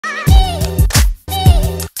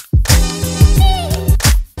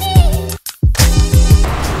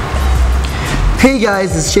Hey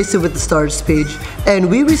guys, it's Jayson with the Stars page, and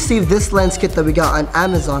we received this lens kit that we got on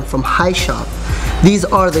Amazon from HiShop. These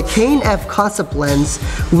are the K&F concept lens,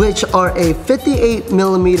 which are a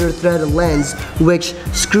 58mm threaded lens which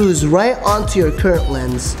screws right onto your current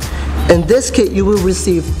lens. In this kit you will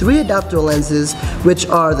receive 3 adapter lenses, which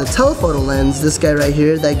are the Telephoto lens, this guy right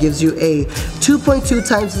here, that gives you a 2.2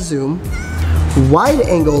 times the zoom, wide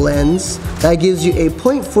angle lens that gives you a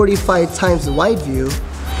 0.45 times the wide view,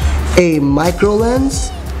 a micro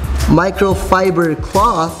lens, microfiber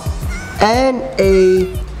cloth, and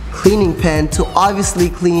a cleaning pen to obviously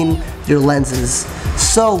clean your lenses.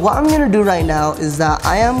 So what I'm going to do right now is that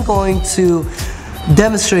I am going to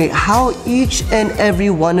demonstrate how each and every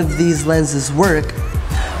one of these lenses work.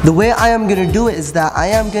 The way I am going to do it is that I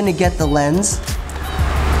am going to get the lens,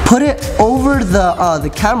 put it over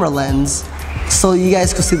the camera lens so you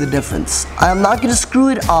guys can see the difference. I'm not going to screw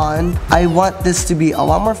it on. I want this to be a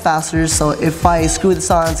lot more faster, so if I screw this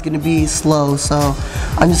on it's going to be slow. So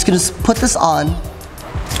I'm just going to put this on.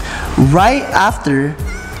 Right after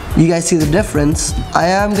you guys see the difference, I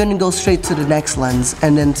am going to go straight to the next lens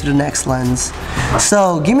and then to the next lens.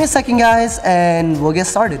 So give me a second guys and we'll get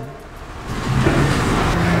started.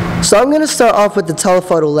 So I'm going to start off with the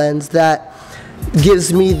telephoto lens that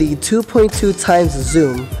gives me the 2.2 times the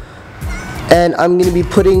zoom, and I'm going to be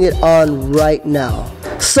putting it on right now.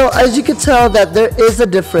 So as you can tell that there is a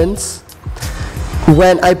difference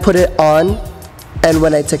when I put it on and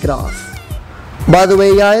when I take it off. By the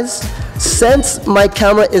way guys, since my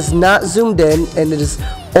camera is not zoomed in and it is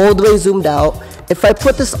all the way zoomed out, if I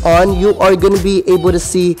put this on, you are going to be able to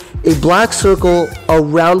see a black circle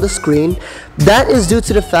around the screen. That is due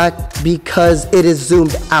to the fact because it is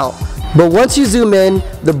zoomed out. But once you zoom in,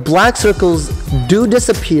 the black circles do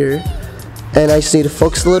disappear. And I just need to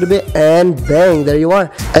focus a little bit, and bang, there you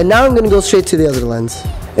are. And now I'm going to go straight to the other lens.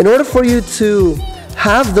 In order for you to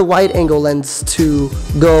have the wide angle lens to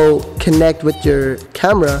go connect with your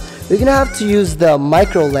camera, you're going to have to use the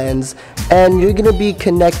micro lens, and you're going to be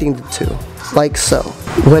connecting the two, like so.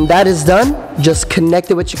 When that is done, just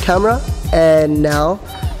connect it with your camera, and now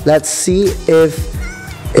let's see if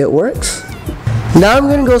it works. Now I'm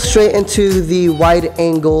going to go straight into the wide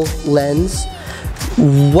angle lens.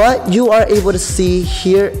 What you are able to see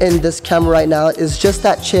here in this camera right now is just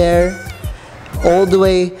that chair all the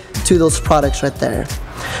way to those products right there.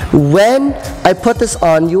 When I put this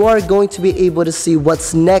on, you are going to be able to see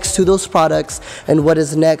what's next to those products and what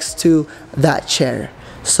is next to that chair.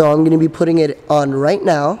 So I'm going to be putting it on right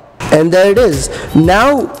now. And there it is.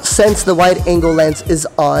 Now, since the wide angle lens is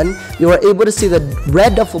on, you are able to see the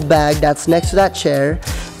red duffel bag that's next to that chair,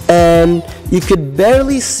 and you could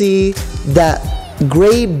barely see that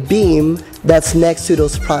gray beam that's next to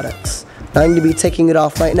those products. Now I'm going to be taking it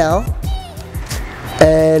off right now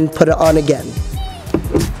and put it on again.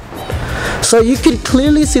 So you can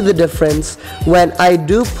clearly see the difference when I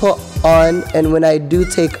do put on and when I do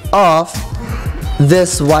take off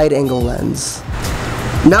this wide angle lens.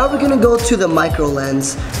 Now we're going to go to the micro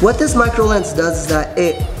lens. What this micro lens does is that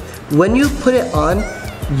when you put it on,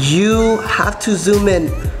 you have to zoom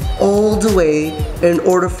in all the way in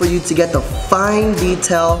order for you to get the fine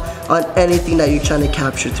detail on anything that you're trying to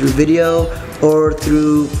capture through video or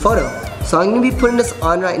through photo. So I'm going to be putting this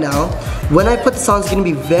on right now. When I put this on, it's going to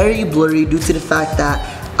be very blurry due to the fact that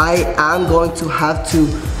I am going to have to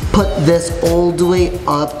put this all the way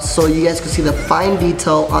up so you guys can see the fine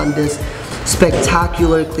detail on this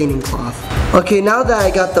spectacular cleaning cloth. Okay, now that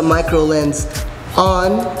I got the micro lens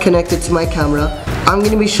on, connected to my camera, I'm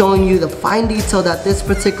going to be showing you the fine detail that this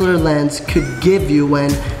particular lens could give you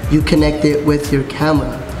when you connect it with your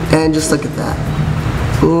camera. And just look at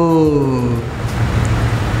that. Ooh.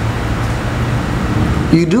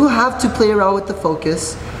 You do have to play around with the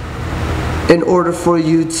focus in order for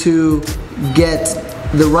you to get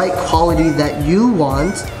the right quality that you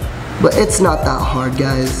want, but it's not that hard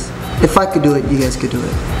guys. If I could do it, you guys could do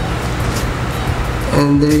it.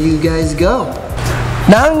 And there you guys go.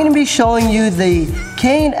 Now I'm going to be showing you the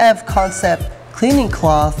K&F Concept Cleaning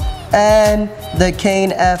Cloth and the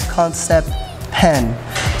K&F Concept Pen.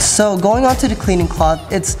 So going on to the cleaning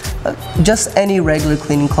cloth, it's just any regular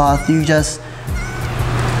cleaning cloth. You just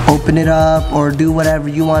open it up or do whatever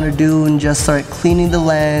you want to do and just start cleaning the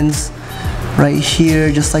lens right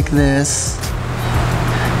here, just like this.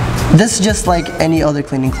 This is just like any other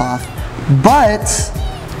cleaning cloth. But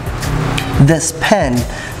this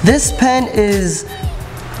pen is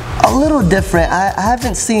a little different. I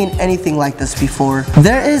haven't seen anything like this before.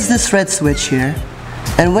 There is this red switch here,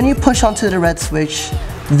 and when you push onto the red switch,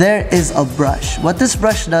 there is a brush. What this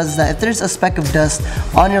brush does is that if there's a speck of dust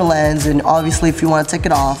on your lens, and obviously if you want to take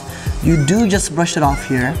it off, you do just brush it off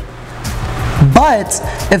here. But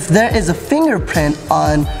if there is a fingerprint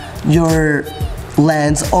on your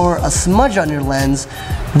lens or a smudge on your lens,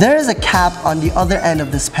 there is a cap on the other end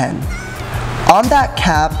of this pen. On that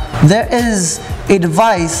cap, there is a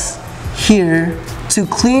device here to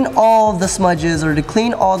clean all the smudges or to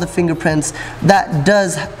clean all the fingerprints that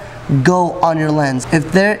does go on your lens.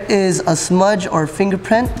 If there is a smudge or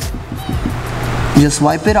fingerprint, just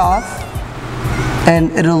wipe it off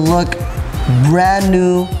and it'll look brand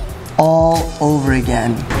new all over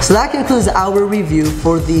again. So that concludes our review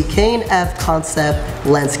for the K&F Concept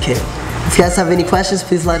Lens Kit. If you guys have any questions,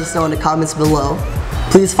 please let us know in the comments below.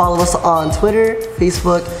 Please follow us on Twitter,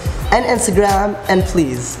 Facebook, and Instagram, and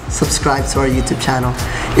please subscribe to our YouTube channel.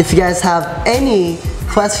 If you guys have any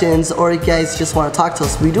questions or if you guys just want to talk to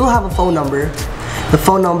us, we do have a phone number. The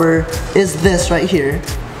phone number is this right here.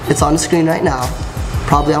 It's on the screen right now,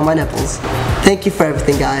 probably on my nipples. Thank you for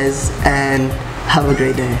everything, guys, and have a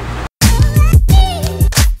great day.